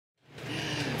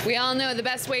We all know the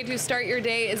best way to start your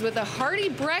day is with a hearty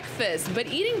breakfast, but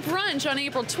eating brunch on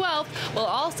April 12th will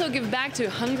also give back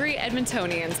to hungry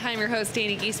Edmontonians. I'm your host,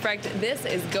 Danny Giesbrecht. This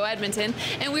is Go Edmonton,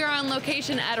 and we are on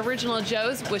location at Original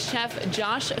Joe's with Chef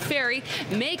Josh Ferry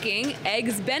making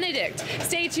Eggs Benedict.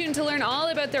 Stay tuned to learn all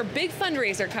about their big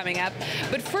fundraiser coming up.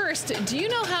 But first, do you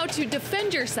know how to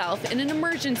defend yourself in an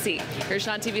emergency? Here's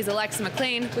Shawn TV's Alexa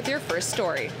McLean with your first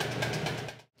story.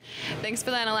 Thanks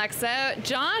for that, Alexa.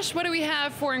 Josh, what do we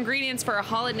have for ingredients for a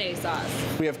holiday sauce?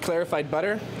 We have clarified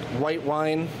butter, white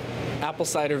wine, apple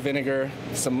cider vinegar,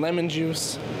 some lemon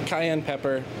juice, cayenne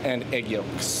pepper, and egg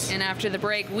yolks. And after the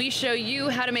break, we show you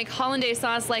how to make hollandaise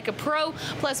sauce like a pro.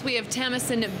 Plus, we have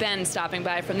Tamison Ben stopping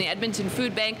by from the Edmonton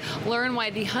Food Bank. Learn why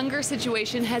the hunger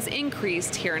situation has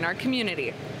increased here in our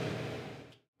community.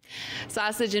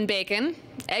 Sausage and bacon,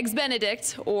 Eggs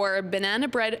Benedict, or banana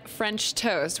bread French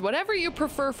toast. Whatever you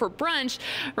prefer for brunch,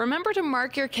 remember to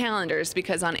mark your calendars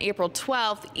because on April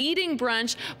 12th, eating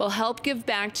brunch will help give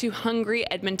back to hungry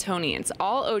Edmontonians.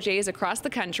 All OJs across the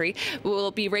country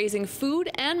will be raising food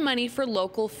and money for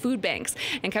local food banks.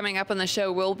 And coming up on the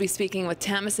show, we'll be speaking with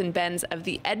Tamison Benz of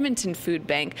the Edmonton Food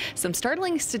Bank. Some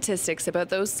startling statistics about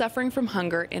those suffering from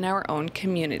hunger in our own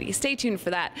community. Stay tuned for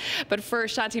that. But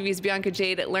first, Shaw TV's Bianca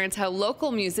Jade learns how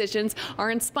local musicians are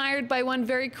inspired by one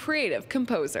very creative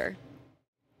composer.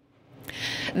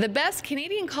 The best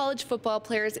Canadian college football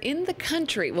players in the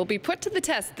country will be put to the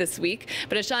test this week,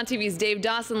 but as Shawn TV's Dave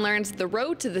Dawson learns, the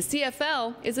road to the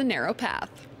CFL is a narrow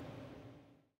path.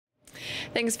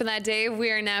 Thanks for that, Dave. We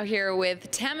are now here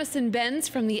with Tamison Benz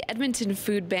from the Edmonton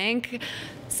Food Bank,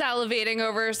 salivating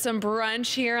over some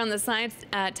brunch here on the side.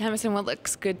 Tamison, what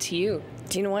looks good to you?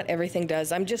 Do you know what? Everything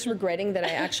does. I'm just regretting that I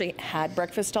actually had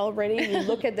breakfast already. You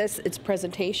look at this, its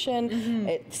presentation,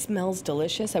 it smells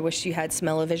delicious. I wish you had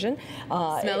smell-o-vision.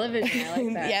 Smell-o-vision, I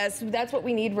like that. Yes, that's what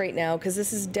we need right now because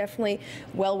this is definitely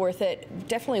well worth it.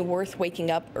 Definitely worth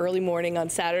waking up early morning on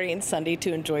Saturday and Sunday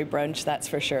to enjoy brunch, that's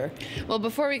for sure. Well,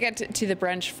 before we get to the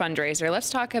brunch fundraiser, let's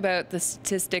talk about the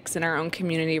statistics in our own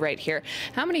community right here.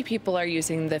 How many people are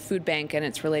using the food bank and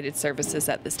its related services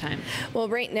at this time? Well,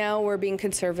 right now we're being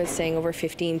conservative, saying over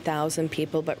 15,000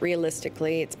 people, but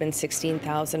realistically it's been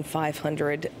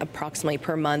 16,500 approximately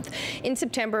per month. In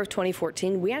September of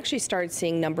 2014, we actually started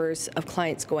seeing numbers of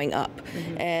clients going up,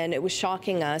 and it was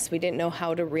shocking us. We didn't know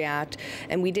how to react,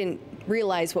 and we didn't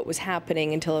realize what was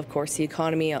happening until, of course, the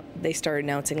economy, they started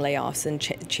announcing layoffs and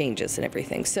changes and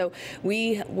everything. So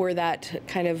we were that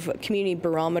kind of community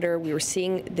barometer. We were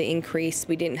seeing the increase.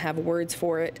 We didn't have words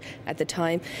for it at the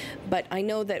time, but I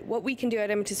know that what we can do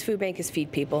at Edmonton's Food Bank is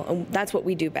feed people, and that's what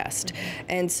we do best.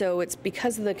 And so it's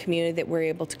because of the community that we're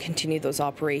able to continue those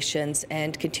operations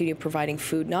and continue providing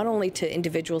food not only to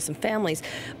individuals and families,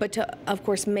 but to, of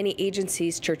course, many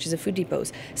agencies, churches and food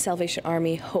depots, Salvation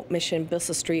Army, Hope Mission,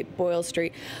 Bissell Street, Boyle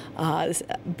Street,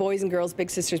 Boys and Girls, Big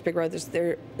Sisters, Big Brothers.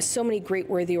 There are so many great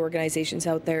worthy organizations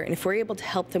out there, and if we're able to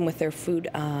help them with their food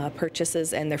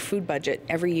purchases and their food budget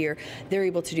every year, they're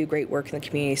able to do great work in the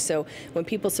community. So when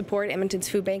people support Edmonton's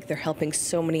Food Bank, they're helping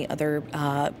so many other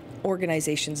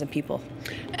organizations and people.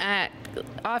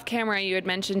 Off camera, you had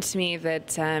mentioned to me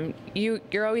that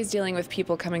you're always dealing with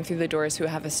people coming through the doors who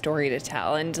have a story to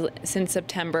tell. And since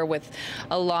September, with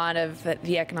a lot of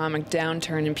the economic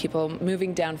downturn and people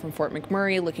moving down from Fort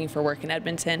McMurray looking for work in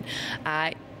Edmonton,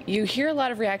 you hear a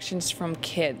lot of reactions from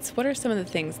kids. What are some of the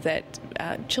things that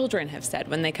children have said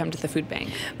when they come to the food bank?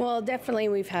 Well, definitely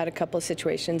we've had a couple of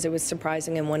situations. It was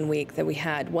surprising in 1 week that we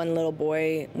had one little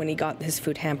boy, when he got his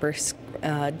food hamper,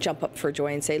 jump up for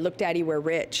joy and say, "Look, Daddy, we're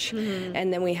rich."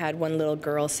 And then we had one little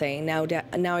girl saying, now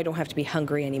I don't have to be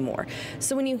hungry anymore.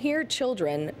 So when you hear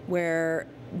children where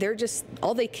they're just,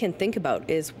 all they can think about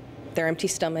is their empty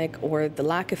stomach or the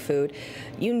lack of food,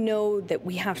 you know that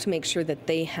we have to make sure that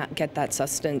they get that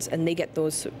sustenance and they get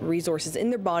those resources in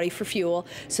their body for fuel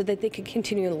so that they can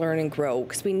continue to learn and grow.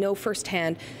 Because we know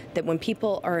firsthand that when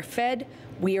people are fed,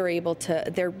 we are able to,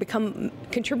 they become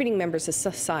contributing members of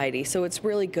society. So it's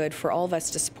really good for all of us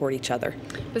to support each other.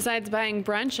 Besides buying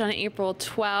brunch on April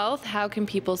 12th, how can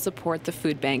people support the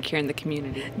food bank here in the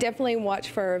community? Definitely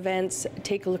watch for our events,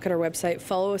 take a look at our website,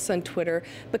 follow us on Twitter,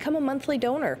 become a monthly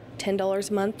donor. $10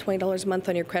 a month, $20 a month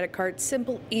on your credit card.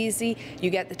 Simple, easy.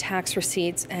 You get the tax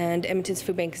receipts, and Edmonton's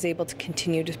Food Bank is able to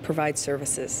continue to provide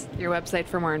services. Your website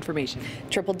for more information?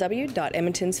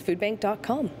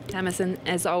 www.edmontonsfoodbank.com. Tamison,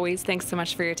 as always, thanks so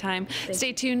much for your time.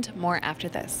 Stay tuned. More after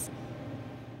this.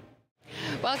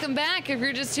 Welcome back. If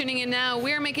you're just tuning in now,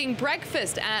 we're making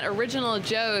breakfast at Original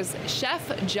Joe's.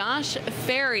 Chef Josh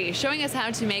Ferry showing us how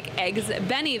to make eggs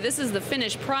Benny. This is the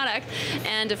finished product,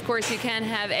 and of course you can't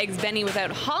have eggs Benny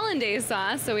without hollandaise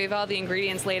sauce, so we have all the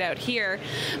ingredients laid out here.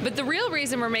 But the real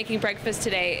reason we're making breakfast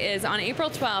today is on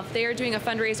April 12th, they are doing a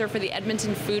fundraiser for the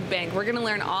Edmonton Food Bank. We're going to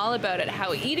learn all about it,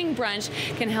 how eating brunch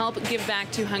can help give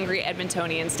back to hungry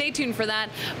Edmontonians. Stay tuned for that.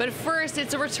 But first,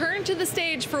 it's a return to the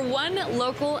stage for one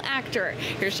local actor.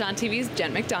 Here's Shawn TV's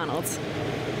Jen McDonald.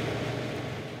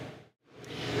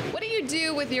 What do you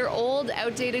do with your old,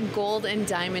 outdated gold and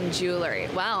diamond jewelry?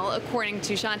 Well, according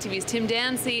to Shawn TV's Tim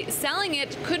Dancy, selling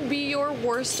it could be your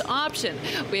worst option.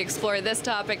 We explore this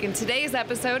topic in today's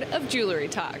episode of Jewelry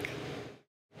Talk.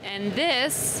 And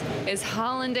this is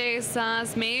hollandaise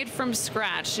sauce made from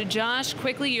scratch. Josh,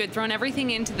 quickly, you had thrown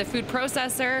everything into the food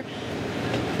processor.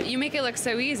 You make it look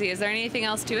so easy. Is there anything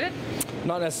else to it?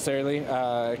 Not necessarily.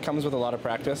 It comes with a lot of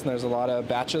practice, and there's a lot of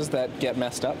batches that get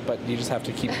messed up, but you just have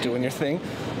to keep doing your thing.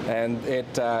 And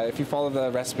if you follow the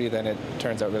recipe, then it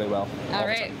turns out really well. All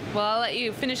right. Well, I'll let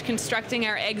you finish constructing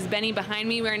our eggs Benny behind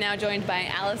me. We're now joined by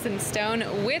Allison Stone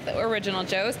with Original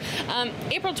Joe's.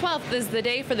 April 12th is the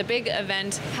day for the big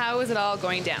event. How is it all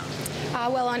going down?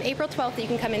 Well, on April 12th, you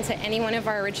can come into any one of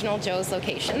our Original Joe's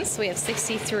locations. We have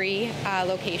 63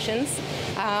 locations.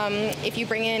 If you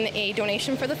bring in a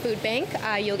donation for the food bank,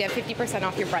 you'll get 50%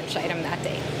 off your brunch item that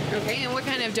day. Okay, and what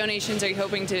kind of donations are you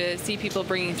hoping to see people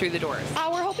bringing through the doors?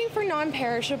 We're hoping for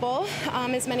non-perishable,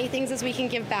 as many things as we can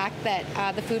give back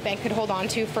that the food bank could hold on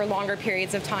to for longer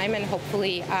periods of time and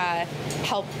hopefully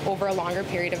help over a longer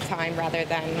period of time rather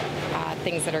than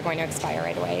things that are going to expire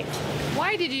right away.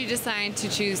 Why did you decide to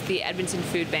choose the Edmonton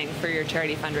Food Bank for your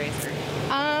charity fundraiser?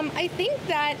 I think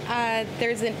that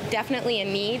there's definitely a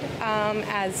need,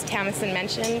 as Tamison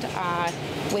mentioned,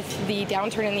 with the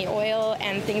downturn in the oil,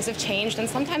 and things have changed, and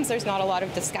sometimes there's not a lot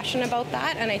of discussion about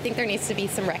that, and I think there needs to be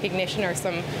some recognition or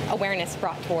some awareness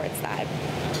brought towards that.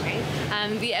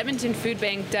 The Edmonton Food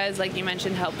Bank does, like you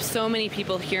mentioned, help so many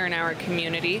people here in our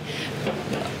community.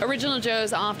 Original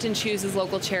Joe's often chooses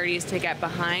local charities to get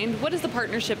behind. What has the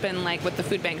partnership been like with the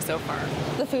food bank so far?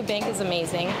 The food bank is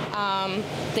amazing.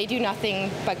 They do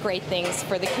nothing but great things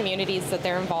for the communities that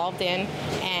they're involved in,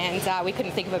 and we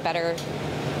couldn't think of a better,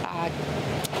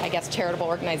 I guess, charitable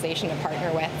organization to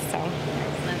partner with. So.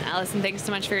 Allison, thanks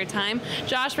so much for your time.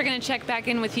 Josh, we're going to check back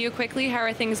in with you quickly. How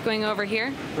are things going over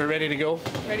here? We're ready to go.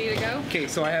 Ready to go? Okay,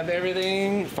 so I have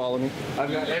everything, follow me. I've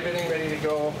got everything ready to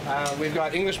go. We've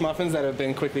got English muffins that have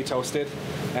been quickly toasted,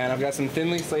 and I've got some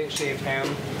thinly shaved ham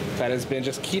that has been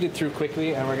just keyed through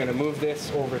quickly, and we're going to move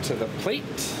this over to the plate.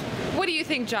 What do you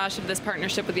think, Josh, of this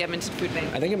partnership with the Edmonton Food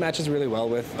Bank? I think it matches really well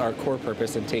with our core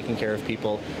purpose in taking care of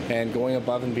people and going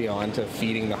above and beyond to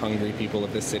feeding the hungry people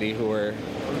of this city who are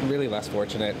really less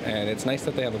fortunate. And it's nice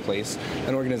that they have a place,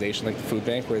 an organization like the Food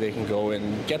Bank, where they can go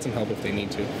and get some help if they need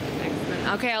to. Excellent.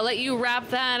 Okay, I'll let you wrap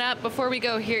that up. Before we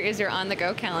go, here is your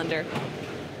on-the-go calendar.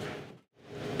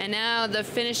 And now the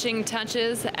finishing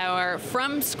touches, our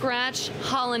from-scratch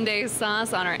hollandaise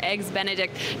sauce on our Eggs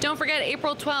Benedict. Don't forget,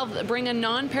 April 12th, bring a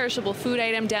non-perishable food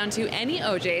item down to any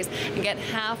OJ's and get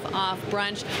half off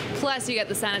brunch. Plus, you get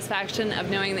the satisfaction of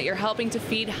knowing that you're helping to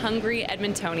feed hungry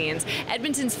Edmontonians.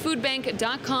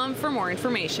 EdmontonsFoodBank.com for more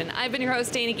information. I've been your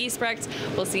host, Dana Giesbrecht.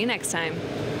 We'll see you next time.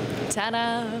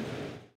 Ta-da!